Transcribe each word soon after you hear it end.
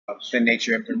the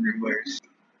nature of the rulers.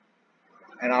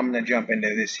 And I'm going to jump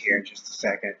into this here in just a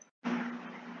second.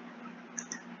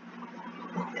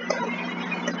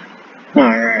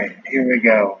 Alright, here we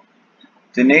go.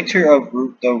 The nature of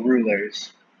the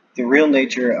rulers, the real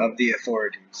nature of the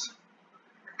authorities.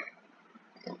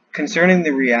 Concerning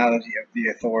the reality of the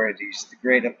authorities, the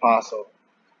great apostle,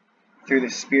 through the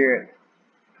Spirit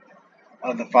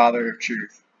of the Father of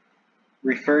truth,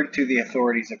 referred to the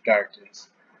authorities of darkness,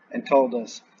 and told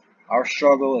us, our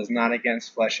struggle is not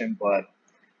against flesh and blood,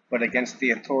 but against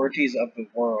the authorities of the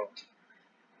world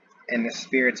and the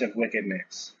spirits of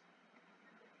wickedness.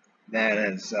 That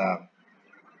is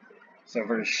so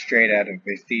verse straight out of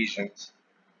Ephesians.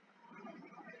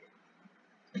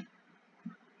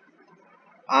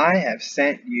 I have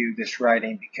sent you this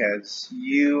writing because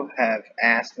you have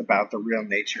asked about the real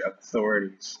nature of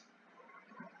authorities.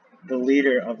 The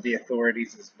leader of the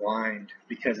authorities is blind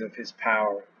because of his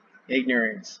power,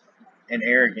 ignorance, and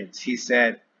arrogance. He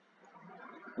said,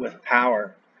 with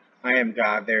power, I am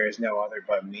God, there is no other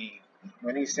but me.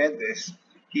 When he said this,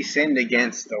 he sinned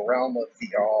against the realm of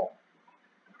the all.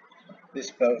 This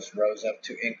boast rose up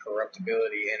to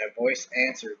incorruptibility, and a voice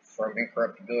answered from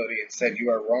incorruptibility and said, you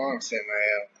are wrong,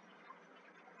 Samael,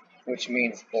 which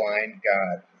means blind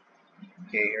God.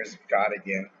 Okay, here's God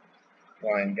again.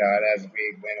 Blind God, as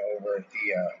we went over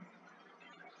the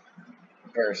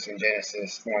verse in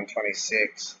Genesis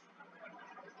 1:26.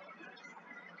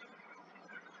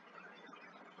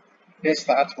 His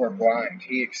thoughts were blind.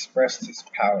 He expressed his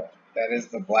power, that is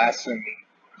the blasphemy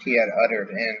he had uttered,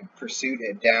 and pursued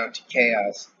it down to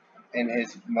chaos and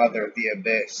his mother, the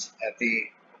abyss, at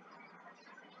the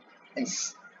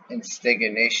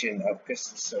instigation of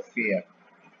Pistis Sophia.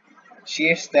 She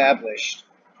established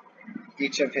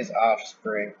each of his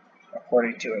offspring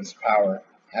according to its power,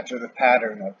 after the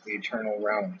pattern of the eternal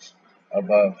realms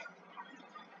above.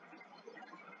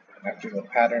 After the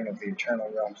pattern of the eternal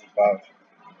realms above.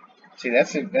 See,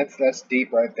 that's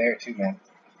deep right there too, man.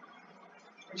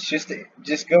 It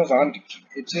just goes on.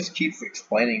 It just keeps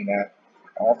explaining that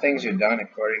all things are done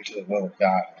according to the will of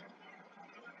God.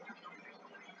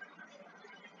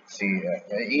 See,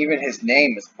 even his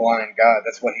name is Blind God.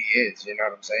 That's what he is. You know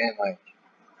what I'm saying? Like,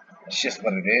 it's just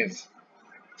what it is.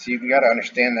 So you got to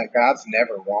understand that God's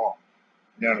never wrong.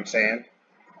 You know what I'm saying?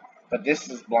 But this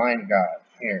is Blind God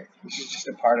here. This is just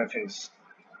a part of his.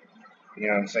 You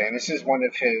know what I'm saying? This is one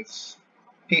of his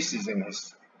pieces in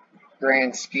his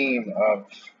grand scheme of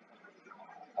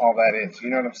all that is. You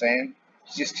know what I'm saying?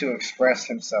 Just to express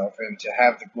himself and to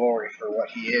have the glory for what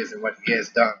he is and what he has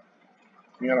done.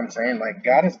 You know what I'm saying? Like,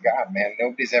 God is God, man.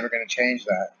 Nobody's ever going to change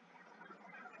that.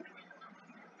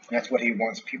 And that's what he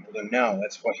wants people to know.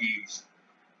 That's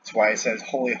why it says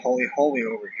holy, holy, holy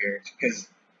over here. It's because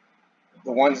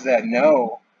the ones that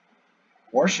know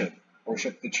worship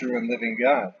the true and living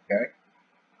God, okay?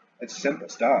 It's simple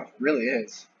stuff. It really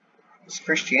is. It's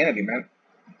Christianity, man.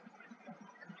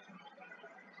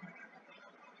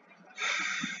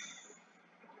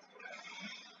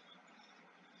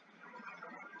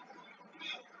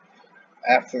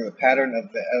 After the pattern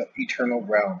of the eternal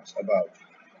realms above.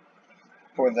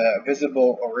 For the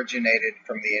visible originated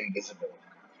from the invisible.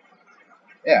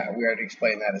 Yeah, we already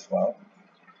explained that as well.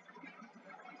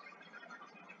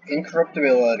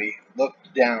 Incorruptibility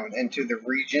looked down into the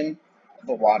region of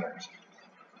the waters.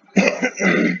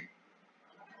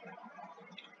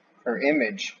 Her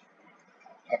image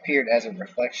appeared as a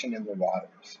reflection in the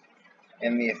waters,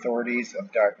 and the authorities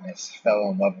of darkness fell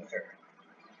in love with her.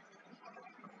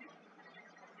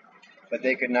 But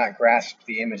they could not grasp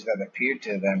the image that appeared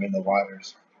to them in the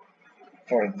waters,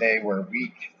 for they were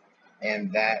weak,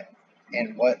 and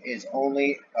what is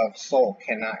only of soul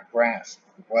cannot grasp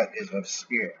what is of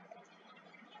spirit.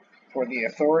 For the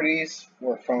authorities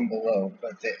were from below,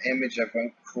 but the image of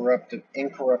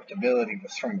incorruptibility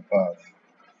was from above.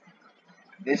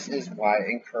 This is why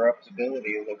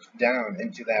incorruptibility looked down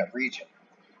into that region,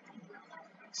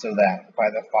 so that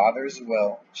by the Father's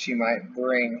will she might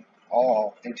bring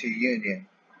all into union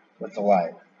with the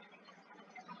light.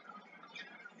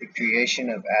 The creation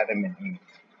of Adam and Eve.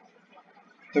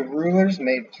 The rulers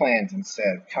made plans and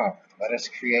said, come, let us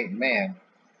create man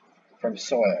from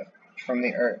soil, from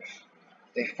the earth.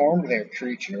 They formed their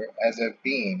creature as a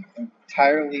being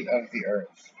entirely of the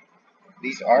earth.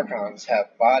 These archons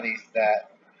have bodies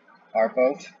that are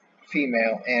both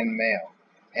female and male,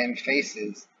 and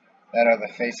faces that are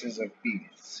the faces of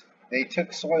beasts. They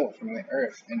took soil from the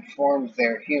earth and formed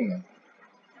their human,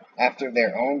 after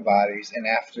their own bodies and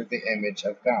after the image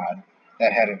of God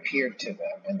that had appeared to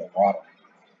them in the water.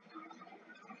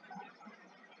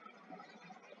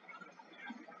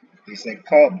 He said,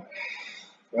 come,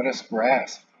 Let us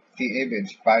grasp the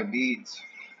image by means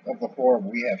of the form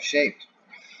we have shaped,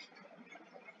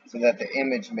 so that the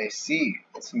image may see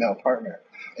its male partner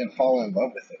and fall in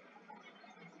love with it,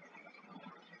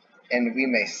 and we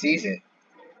may seize it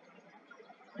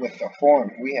with the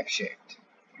form we have shaped.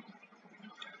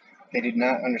 They did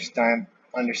not understand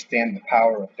the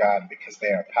power of God because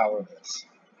they are powerless.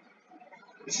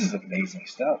 This is amazing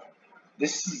stuff.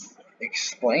 This is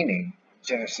explaining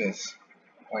Genesis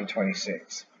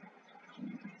 1:26.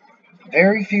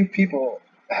 Very few people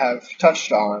have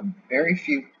touched on, very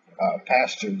few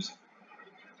pastors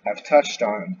have touched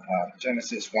on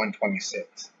Genesis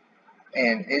 1:26,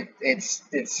 and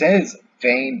it says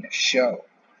vain show,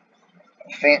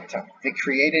 phantom. They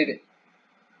created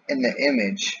in the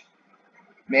image.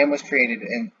 Man was created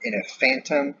in a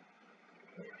phantom,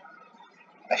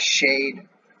 a shade,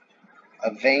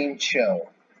 a vain show,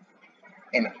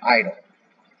 an idol.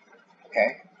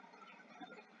 Okay,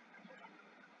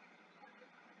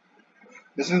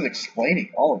 this is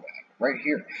explaining all of that right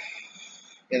here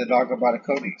in the Dogma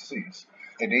Codices,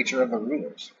 the nature of the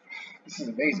rulers. This is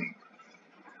amazing.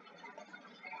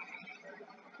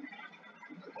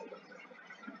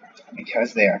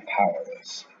 Because they are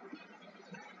powerless.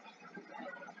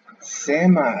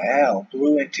 Samael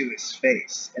blew into his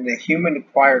face, and the human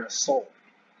acquired a soul,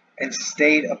 and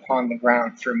stayed upon the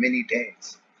ground for many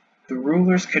days. The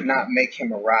rulers could not make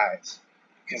him arise,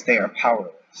 because they are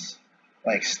powerless.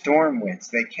 Like storm winds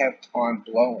they kept on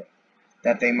blowing,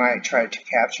 that they might try to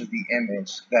capture the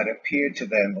image that appeared to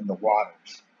them in the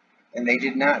waters. And they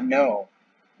did not know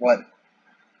what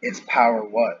its power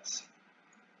was.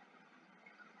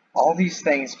 All these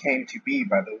things came to be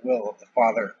by the will of the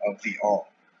Father of the all.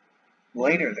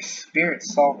 Later the Spirit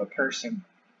saw the person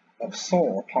of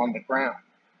soul upon the ground.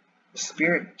 The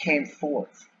Spirit came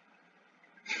forth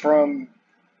from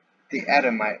the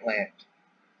Adamite land.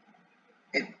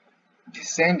 It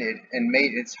descended and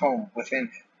made its home within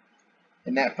him,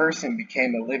 and that person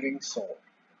became a living soul.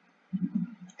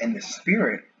 And the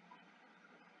Spirit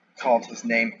called his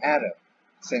name Adam,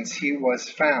 since he was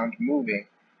found moving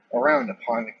around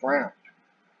upon the ground.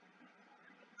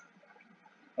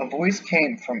 A voice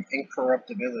came from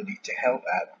incorruptibility to help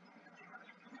Adam.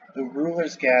 The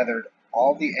rulers gathered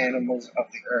all the animals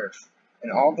of the earth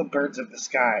and all the birds of the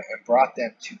sky and brought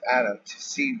them to Adam to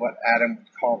see what Adam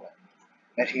would call them,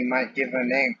 that he might give a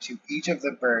name to each of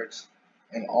the birds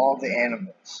and all the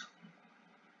animals.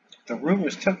 The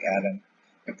rulers took Adam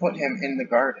and put him in the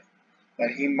garden,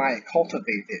 that he might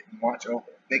cultivate it and watch over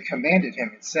it. They commanded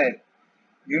him and said,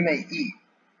 "You may eat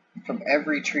from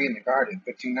every tree in the garden,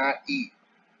 but do not eat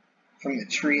from the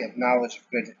tree of knowledge of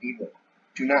good and evil.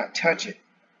 Do not touch it,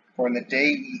 for in the day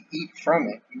you eat from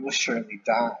it, you will surely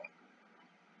die."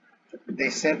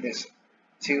 They said this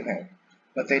to him,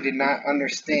 but they did not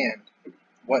understand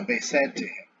what they said to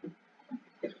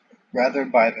him. Rather,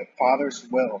 by the Father's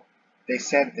will, they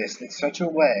said this in such a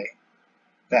way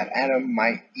that Adam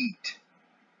might eat,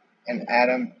 and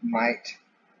Adam might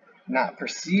not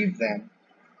perceive them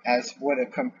as would a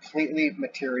completely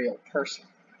material person.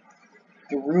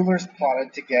 The rulers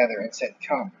plotted together and said,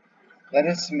 "Come, let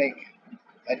us make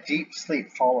a deep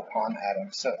sleep fall upon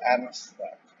Adam." So Adam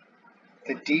slept.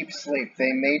 The deep sleep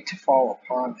they made to fall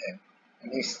upon him,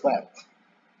 and he slept.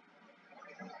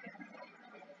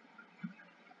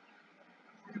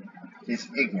 His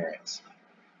ignorance.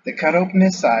 They cut open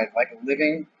his side like a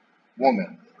living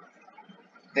woman.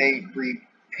 They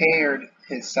repaired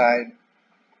his side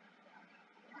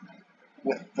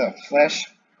with the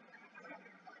flesh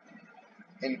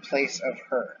in place of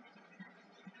her.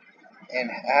 And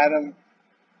Adam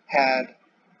had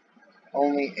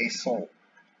only a soul.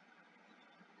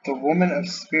 The woman of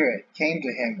spirit came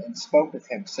to him and spoke with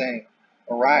him, saying,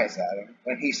 "Arise, Adam."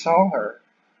 When he saw her,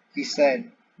 he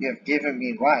said, "You have given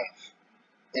me life,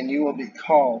 and you will be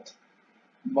called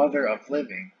mother of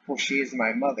living, for she is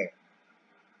my mother.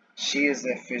 She is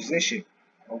a physician,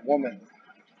 a woman,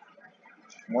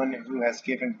 one who has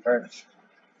given birth."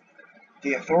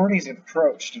 The authorities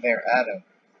approached their Adam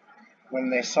when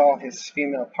they saw his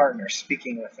female partner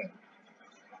speaking with him.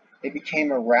 They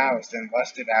became aroused and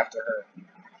lusted after her,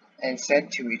 and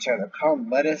said to each other, "Come,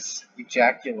 let us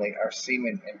ejaculate our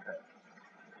semen in her."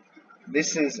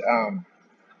 This is I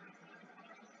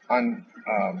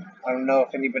don't know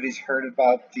if anybody's heard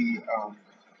about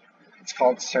it's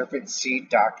called serpent seed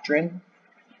doctrine,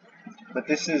 but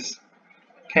this is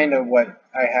kind of what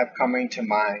I have coming to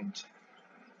mind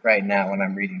right now when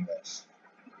I'm reading this.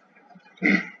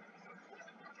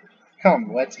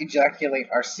 "Come, let's ejaculate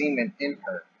our semen in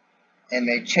her." And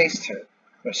they chased her,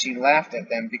 but she laughed at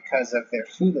them because of their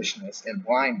foolishness and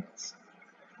blindness.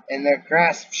 In their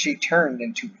grasp she turned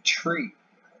into a tree,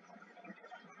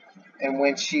 and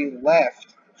when she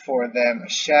left for them a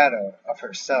shadow of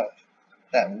herself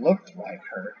that looked like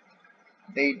her,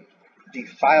 they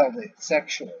defiled it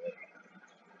sexually.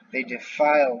 They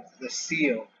defiled the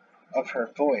seal of her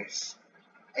voice,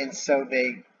 and so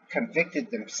they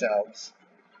convicted themselves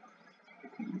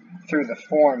through the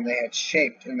form they had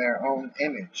shaped in their own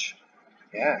image.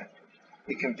 Yeah,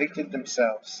 they convicted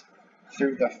themselves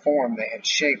through the form they had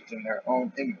shaped in their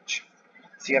own image.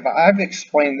 See, I've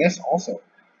explained this also.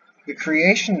 The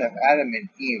creation of Adam and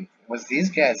Eve was these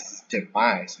guys'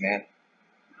 demise, man.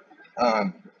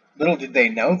 Um, Little did they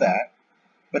know that,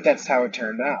 but that's how it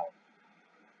turned out.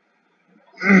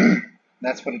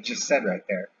 That's what it just said right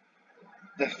there.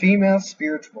 The female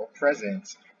spiritual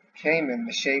presence came in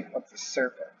the shape of the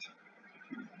serpent.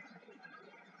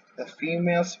 The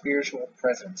female spiritual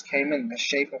presence came in the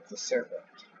shape of the serpent,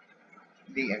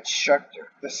 the instructor.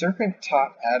 The serpent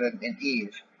taught Adam and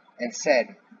Eve and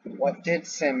said, "What did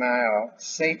Samael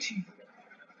say to you?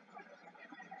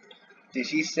 Did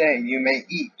he say, 'You may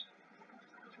eat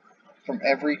from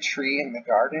every tree in the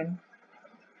garden,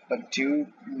 but do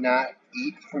not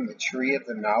eat from the tree of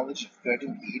the knowledge of good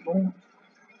and evil?'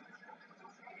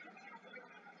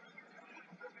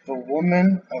 The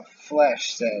woman of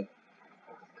flesh said,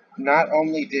 'Not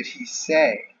only did he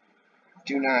say,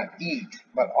 do not eat,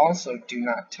 but also do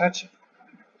not touch it,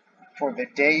 for the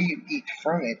day you eat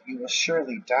from it, you will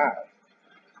surely die.'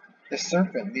 The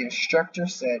serpent, the instructor,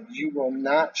 said, 'You will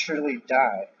not surely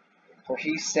die, for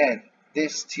he said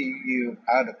this to you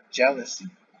out of jealousy.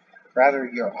 Rather,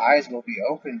 your eyes will be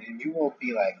opened, and you will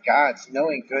be like gods,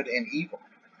 knowing good and evil.'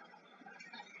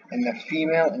 And the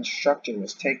female instructor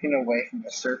was taken away from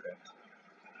the serpent,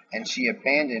 and she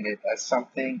abandoned it as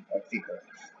something of the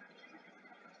earth.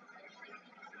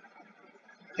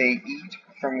 They eat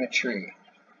from the tree.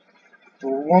 The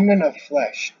woman of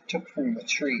flesh took from the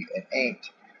tree and ate,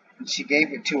 and she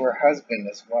gave it to her husband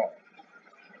as well.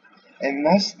 And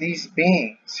thus these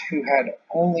beings, who had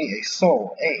only a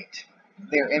soul, ate.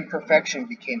 Their imperfection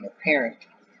became apparent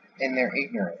in their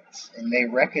ignorance, and they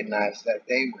recognized that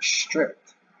they were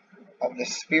stripped of the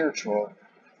spiritual,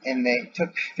 and they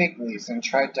took fig leaves and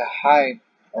tried to hide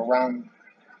around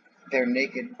their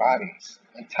naked bodies,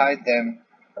 and tied them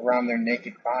around their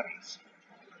naked bodies.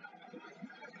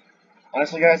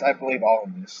 Honestly, guys, I believe all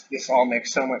of this. This all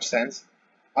makes so much sense.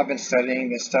 I've been studying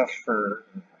this stuff for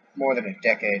more than a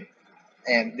decade,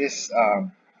 and this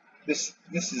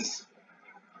is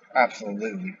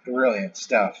absolutely brilliant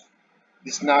stuff.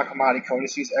 This Nag Hammadi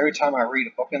codices, every time I read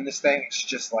a book in this thing, it's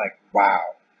just like, wow,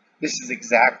 this is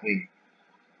exactly,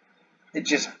 it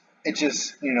just, it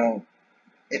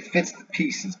fits the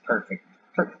pieces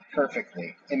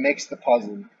perfectly. It makes the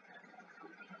puzzle,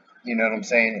 you know what I'm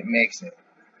saying? It makes it.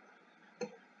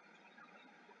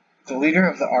 The leader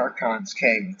of the archons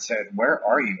came and said, "Where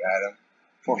are you, Adam?"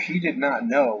 For he did not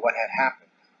know what had happened.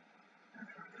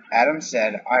 Adam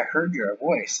said, "I heard your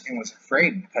voice and was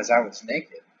afraid because I was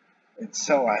naked, and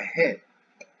so I hid."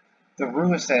 The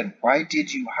ruler said, "Why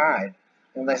did you hide,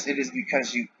 unless it is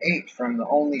because you ate from the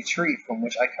only tree from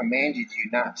which I commanded you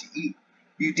not to eat?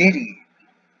 You did eat."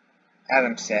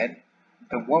 Adam said,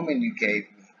 "The woman you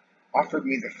gave me offered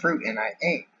me the fruit and I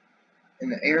ate."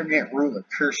 And the arrogant ruler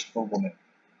cursed the woman.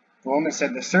 The woman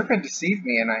said, "The serpent deceived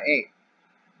me and I ate."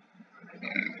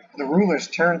 The rulers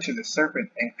turned to the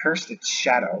serpent and cursed its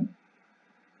shadow,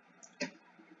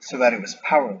 so that it was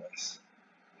powerless.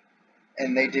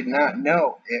 And they did not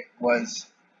know it was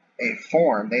a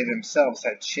form they themselves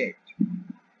had shaped.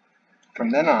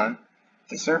 From then on,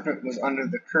 the serpent was under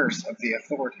the curse of the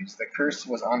authorities. The curse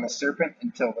was on the serpent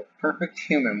until the perfect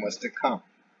human was to come.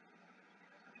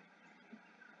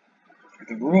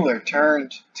 The ruler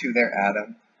turned to their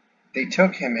Adam. They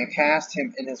took him and cast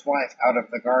him and his wife out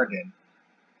of the garden.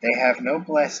 They have no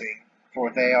blessing, for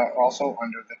they are also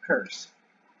under the curse.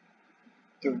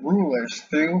 The rulers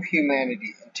threw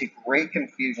humanity into great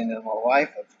confusion in a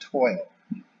life of toil,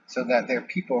 so that their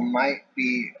people might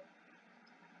be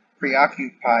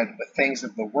preoccupied with things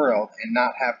of the world and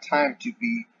not have time to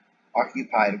be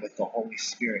occupied with the Holy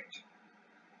Spirit.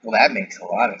 Well, that makes a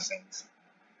lot of sense.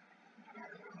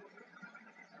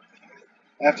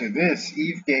 After this,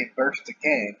 Eve gave birth to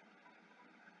Cain,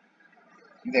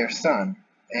 their son,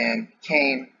 and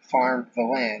Cain farmed the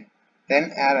land.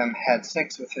 Then Adam had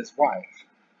sex with his wife.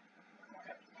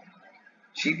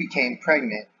 She became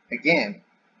pregnant again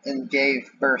and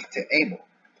gave birth to Abel.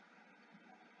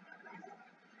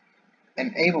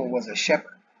 And Abel was a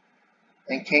shepherd.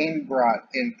 And Cain brought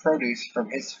in produce from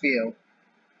his field,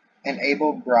 and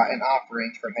Abel brought an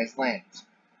offering from his lands.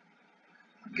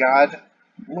 God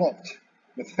looked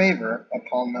with favor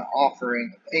upon the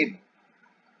offering of Abel,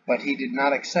 but he did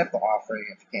not accept the offering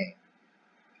of Cain.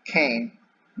 Cain,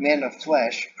 man of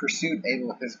flesh, pursued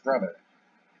Abel his brother.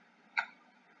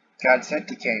 God said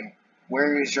to Cain,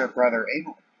 "Where is your brother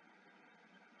Abel?"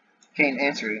 Cain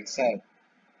answered and said,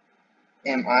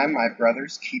 "Am I my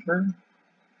brother's keeper?"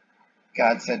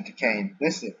 God said to Cain,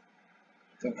 "Listen,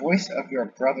 the voice of your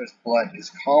brother's blood is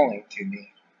calling to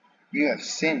me. You have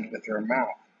sinned with your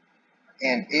mouth,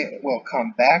 and it will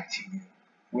come back to you.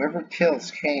 Whoever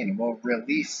kills Cain will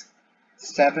release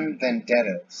 7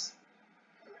 vendettas,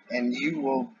 and you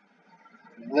will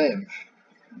live,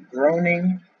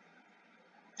 groaning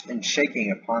and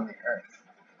shaking upon the earth."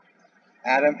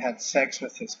 Adam had sex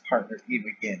with his partner Eve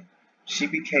again. She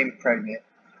became pregnant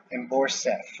and bore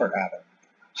Seth for Adam.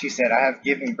 She said, "I have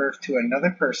given birth to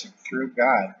another person through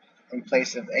God in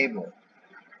place of Abel."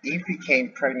 Eve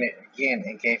became pregnant again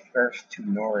and gave birth to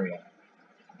Noriah.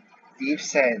 Eve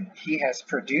said, "He has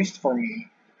produced for me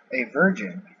a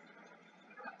virgin."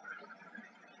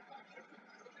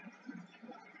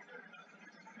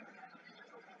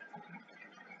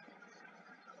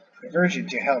 A virgin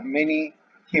to help many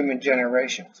human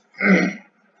generations.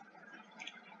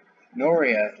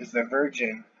 Noriah is the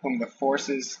virgin whom the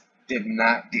forces did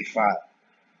not defile,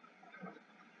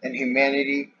 and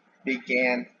humanity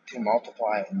began to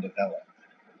multiply and develop.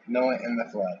 Noah and the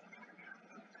flood.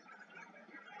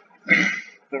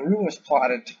 The rulers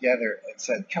plotted together and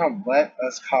said, "Come, let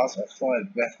us cause a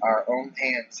flood with our own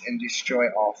hands and destroy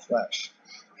all flesh,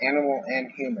 animal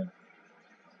and human."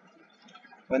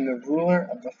 When the ruler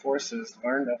of the forces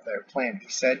learned of their plan, he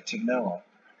said to Noah,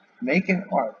 "Make an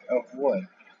ark of wood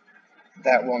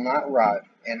that will not rot,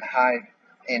 and hide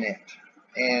in it,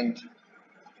 and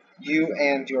you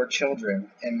and your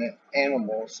children, and the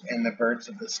animals and the birds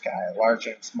of the sky, large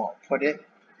and small. Put it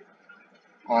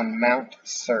on Mount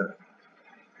Seir."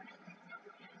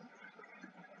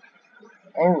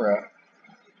 Orah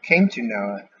came to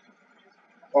Noah.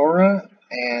 Orah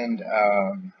and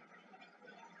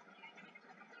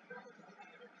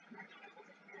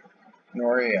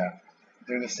Noriah,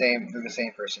 they're the same. They're the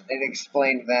same person. It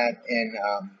explained that in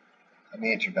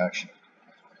the introduction.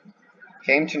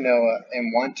 Came to Noah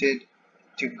and wanted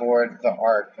to board the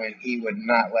ark when he would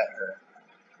not let her.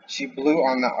 She blew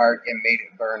on the ark and made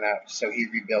it burn up, so he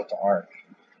rebuilt the ark.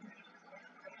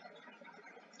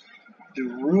 The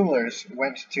rulers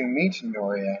went to meet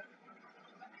Noriah,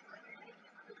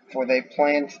 for they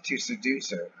planned to seduce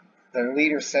her. Their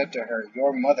leader said to her,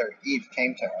 "Your mother Eve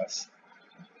came to us."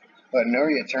 But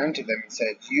Noriah turned to them and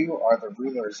said, "You are the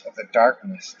rulers of the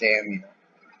darkness, damn you.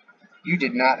 You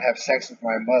did not have sex with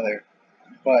my mother,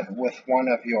 but with one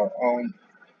of your own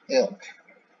ilk.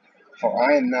 For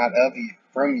I am not of you,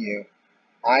 from you,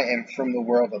 I am from the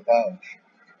world above."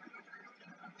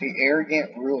 The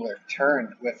arrogant ruler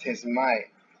turned with his might,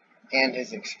 and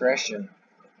his expression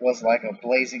was like a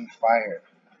blazing fire.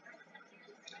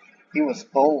 He was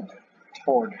bold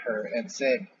toward her and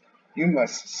said, "You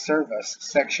must serve us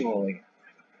sexually,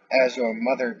 as your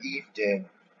mother Eve did,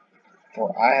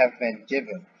 for I have been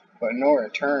given." But Noah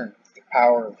turned with the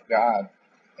power of God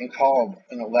and called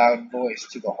in a loud voice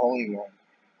to the Holy One,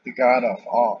 the God of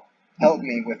all, "Help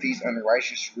me with these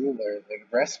unrighteous rulers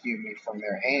and rescue me from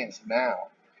their hands now."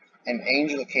 An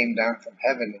angel came down from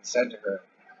heaven and said to her,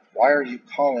 "Why are you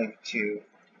calling to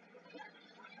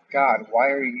God? Why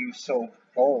are you so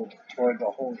bold toward the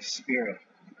Holy Spirit?"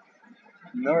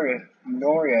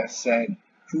 Noriah said,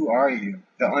 "Who are you?"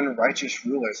 The unrighteous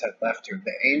rulers had left her.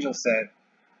 The angel said,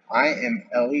 "I am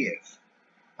Eliav,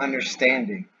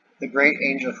 understanding, the great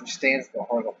angel who stands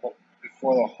before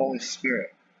the Holy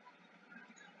Spirit.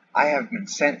 I have been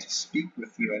sent to speak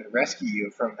with you and rescue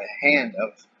you from the hand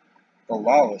of the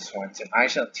lawless ones, and I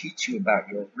shall teach you about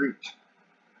your root."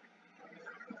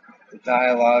 The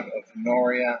dialogue of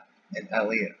Noriah and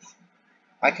Eliav.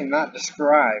 I cannot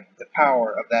describe the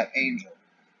power of that angel.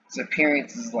 Its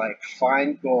appearance is like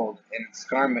fine gold, and its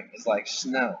garment is like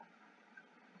snow.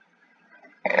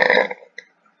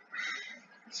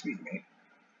 Excuse me.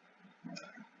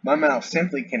 My mouth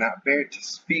simply cannot bear to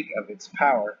speak of its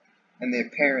power and the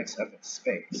appearance of its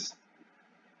face.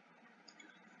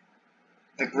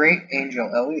 The great angel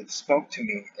Eliav spoke to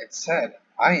me and said,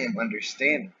 "I am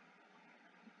understanding.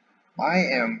 I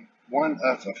am one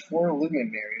of the 4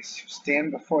 luminaries who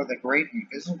stand before the great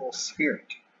invisible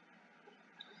Spirit.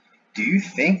 Do you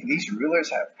think these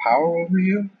rulers have power over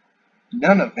you?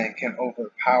 None of them can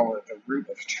overpower the root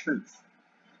of truth.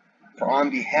 For on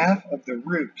behalf of the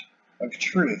root of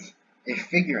truth, a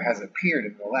figure has appeared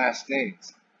in the last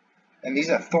days, and these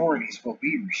authorities will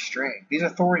be restrained. These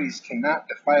authorities cannot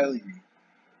defile you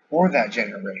or that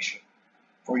generation.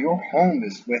 For your home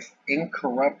is with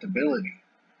incorruptibility,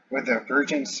 where the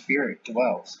Virgin Spirit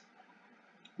dwells,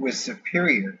 who is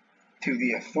superior to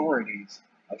the authorities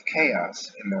of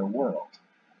chaos in their world.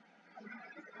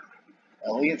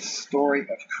 Eliot's story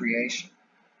of creation.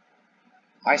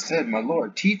 I said, my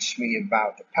Lord, teach me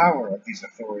about the power of these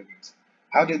authorities.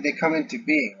 How did they come into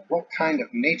being? What kind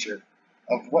of nature?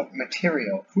 Of what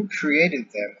material? Who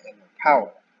created them and their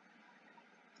power?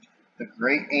 The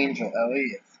great angel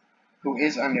Eliot, who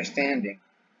is understanding,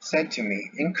 said to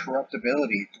me,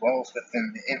 incorruptibility dwells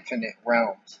within the infinite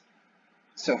realms.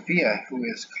 Sophia, who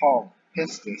is called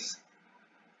Pistis,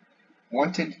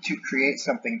 wanted to create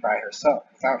something by herself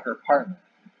without her partner,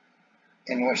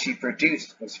 and what she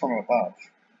produced was from above.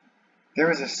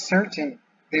 There is a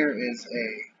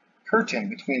curtain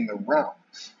between the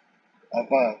realms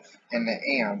above and the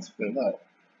aeons below.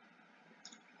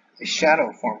 A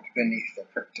shadow formed beneath the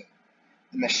curtain,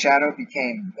 and the shadow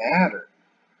became matter,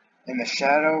 and the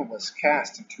shadow was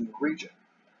cast into a region.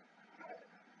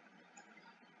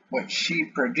 What she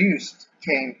produced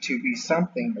came to be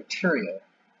something material,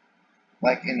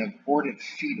 like an aborted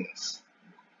fetus.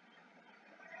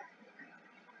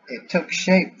 It took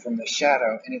shape from the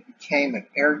shadow, and it became an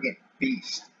arrogant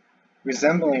beast,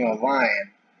 resembling a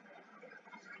lion.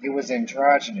 It was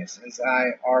androgynous, as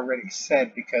I already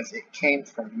said, because it came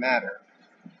from matter.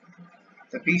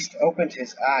 The beast opened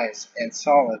his eyes and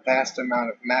saw a vast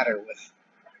amount of matter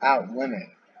without limit.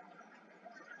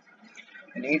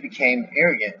 And he became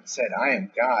arrogant and said, I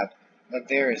am God, and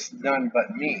there is none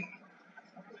but me.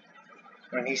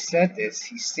 When he said this,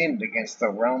 he sinned against the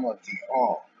realm of the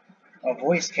All. A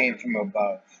voice came from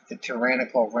above, the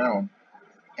tyrannical realm,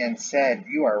 and said,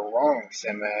 You are wrong,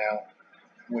 Samael,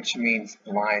 which means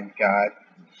blind God.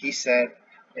 He said,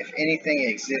 If anything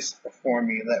exists before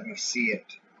me, let me see it.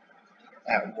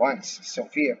 At once,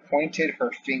 Sophia pointed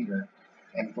her finger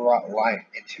and brought light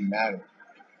into matter,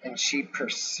 and she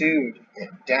pursued it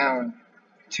down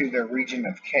to the region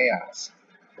of chaos,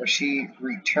 where she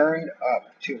returned up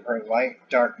to her light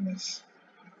darkness.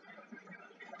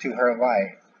 To her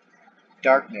light,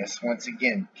 darkness once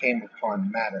again came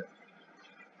upon matter.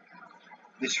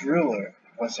 This ruler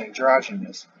was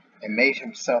androgynous and made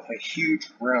himself a huge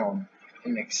realm,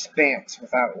 an expanse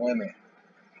without limit.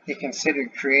 He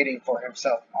considered creating for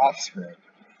himself offspring,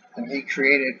 and he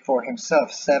created for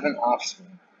himself 7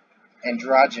 offspring,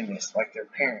 androgynous like their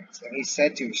parents. And he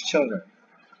said to his children,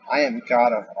 I am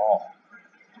God of all.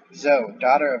 Zoe,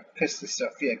 daughter of Pistis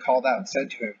Sophia, called out and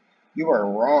said to him, You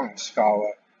are wrong,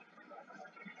 scholar,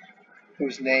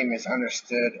 whose name is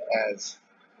understood as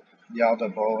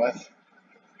Yaldabaoth.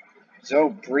 Zoe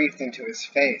breathed into his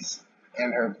face,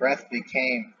 and her breath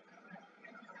became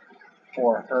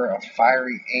for her a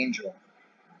fiery angel.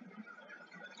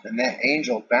 And that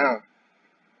angel bound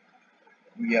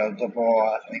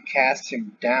Yaldabaoth and cast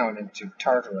him down into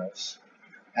Tartarus,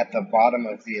 at the bottom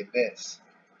of the abyss.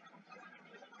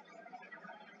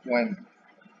 When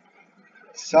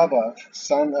Sabaoth,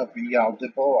 son of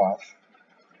Yaldabaoth,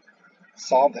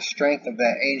 saw the strength of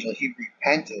that angel, he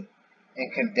repented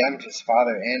and condemned his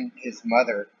father and his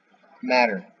mother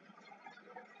matter.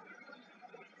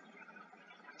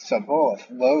 Sabaoth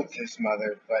loathed his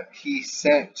mother, but he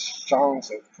sent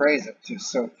songs of praise to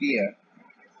Sophia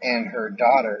and her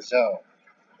daughter Zoe.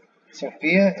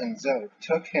 Sophia and Zoe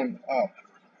took him up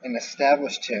and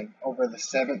established him over the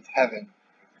 7th heaven,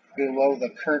 below the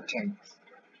curtain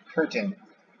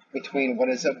between what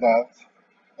is above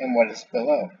and what is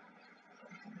below.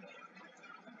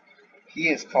 He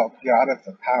is called God of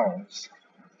the powers,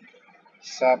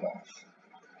 Sabaoth.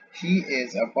 He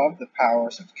is above the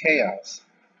powers of chaos,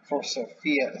 for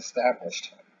Sophia established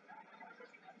him.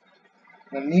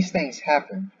 When these things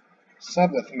happened,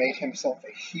 Sabaoth made himself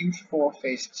a huge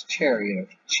 4-faced chariot of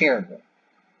cherubim,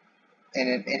 and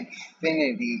an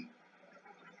infinity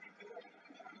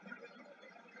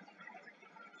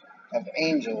of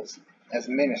angels as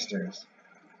ministers,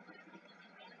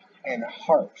 and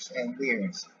harps and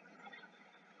lyres.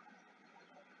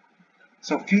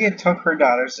 Sophia took her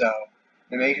daughter Zoe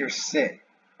and made her sit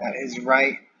at his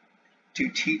right to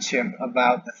teach him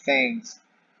about the things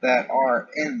that are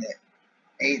in the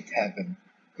 8th heaven,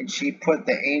 and she put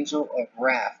the angel of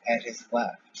wrath at his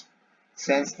left.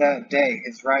 Since that day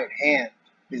his right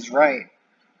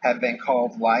had been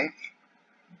called life,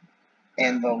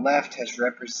 and the left has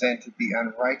represented the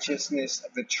unrighteousness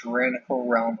of the tyrannical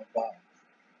realm above.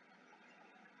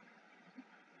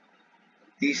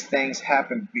 These things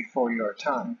happened before your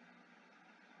time.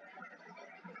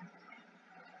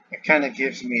 It kind of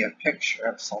gives me a picture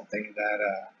of something that,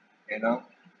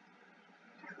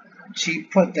 She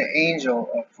put the angel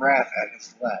of wrath at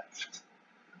his left.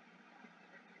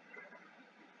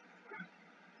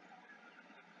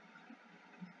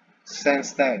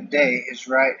 Since that day his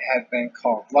right had been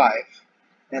called life,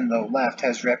 and the left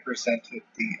has represented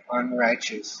the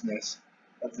unrighteousness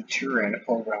of the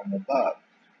tyrannical realm above.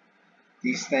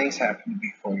 These things happened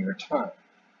before your time.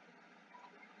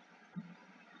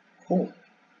 Cool.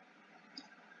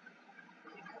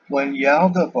 When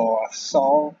Yaldabaoth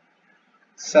saw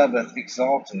Sabbath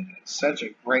exalted in such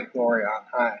a great glory on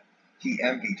high, he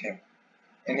envied him,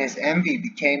 and his envy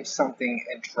became something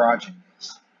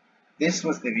androgynous. This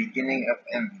was the beginning of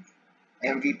envy.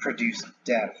 Envy produced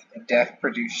death, and death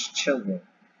produced children,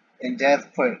 and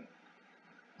death put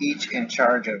each in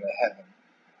charge of a heaven,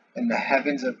 and the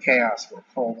heavens of chaos were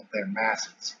full of their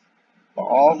masses. But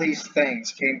all these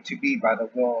things came to be by the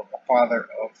will of the Father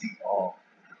of the All,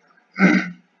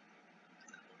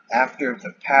 after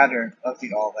the pattern of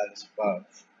the All that is above,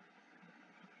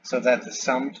 so that the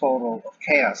sum total of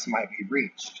chaos might be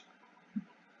reached.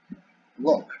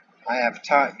 Look, I have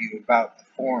taught you about the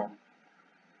form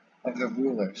of the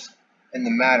rulers, and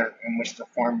the matter in which the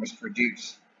form was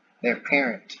produced, their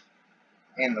parent,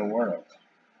 and the world.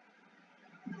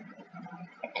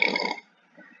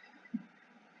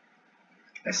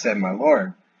 I said, my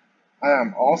Lord, I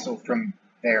am also from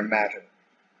their matter.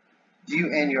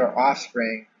 You and your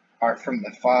offspring are from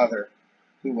the Father,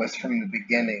 who was from the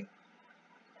beginning.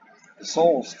 The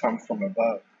souls come from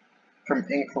above, from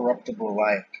incorruptible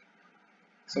light,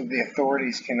 so the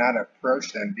authorities cannot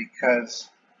approach them because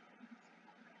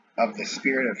of the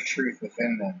spirit of truth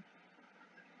within them.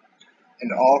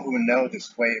 And all who know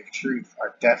this way of truth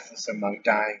are deathless among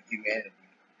dying humanity.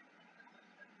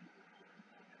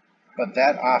 But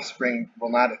that offspring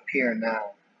will not appear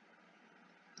now.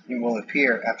 He will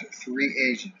appear after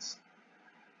 3 ages,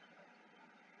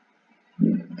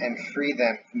 and free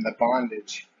them from the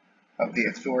bondage of the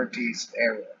authorities'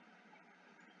 error.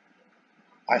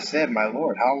 I said, my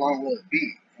Lord, how long will it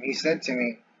be? And he said to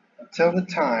me, until the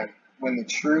time when the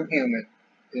true human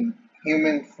in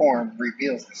human form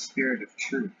reveals the spirit of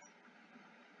truth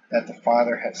that the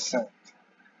Father has sent.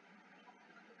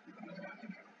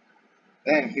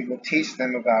 Then he will teach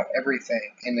them about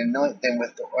everything and anoint them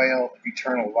with the oil of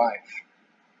eternal life,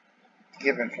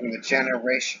 given from the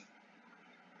generation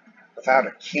without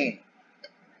a king.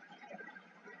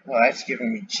 Well, that's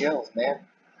giving me chills, man.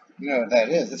 You know what that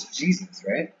is? It's Jesus,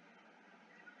 right?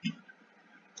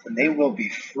 And they will be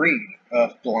freed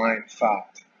of blind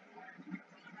thought.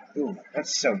 Ooh,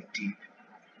 that's so deep.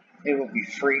 They will be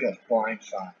freed of blind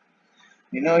thought.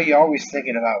 You know, you're always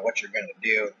thinking about what you're going to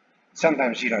do.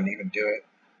 Sometimes you don't even do it.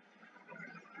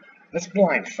 That's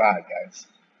blind thought, guys.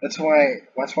 That's why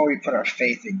we put our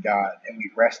faith in God and we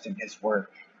rest in His Word.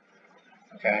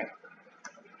 Okay?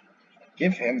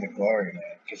 Give Him the glory, man,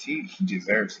 because he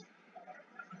deserves it.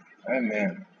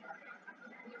 Amen.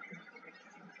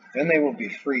 Then they will be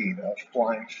freed of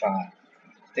blind thought.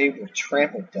 They will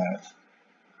trample death,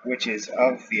 which is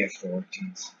of the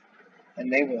authorities,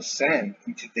 and they will ascend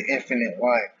into the infinite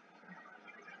light,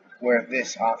 where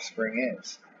this offspring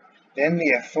is. Then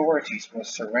the authorities will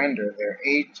surrender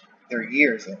their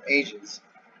years and ages,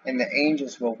 and the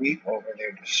angels will weep over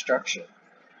their destruction,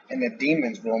 and the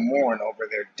demons will mourn over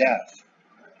their death.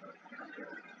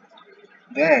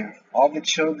 Then all the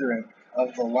children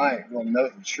of the light will know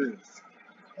the truth,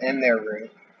 and their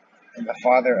root, and the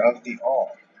Father of the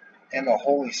All, and the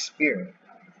Holy Spirit.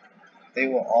 They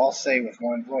will all say with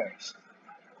one voice,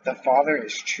 the Father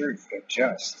is truth and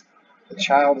just. The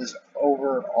child is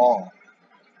over all,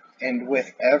 and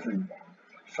with everyone,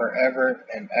 forever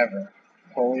and ever.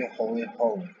 Holy, holy,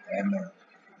 holy. Amen.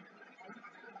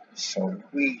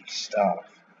 Sweet stuff.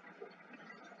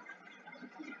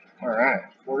 Alright,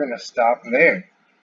 we're going to stop there.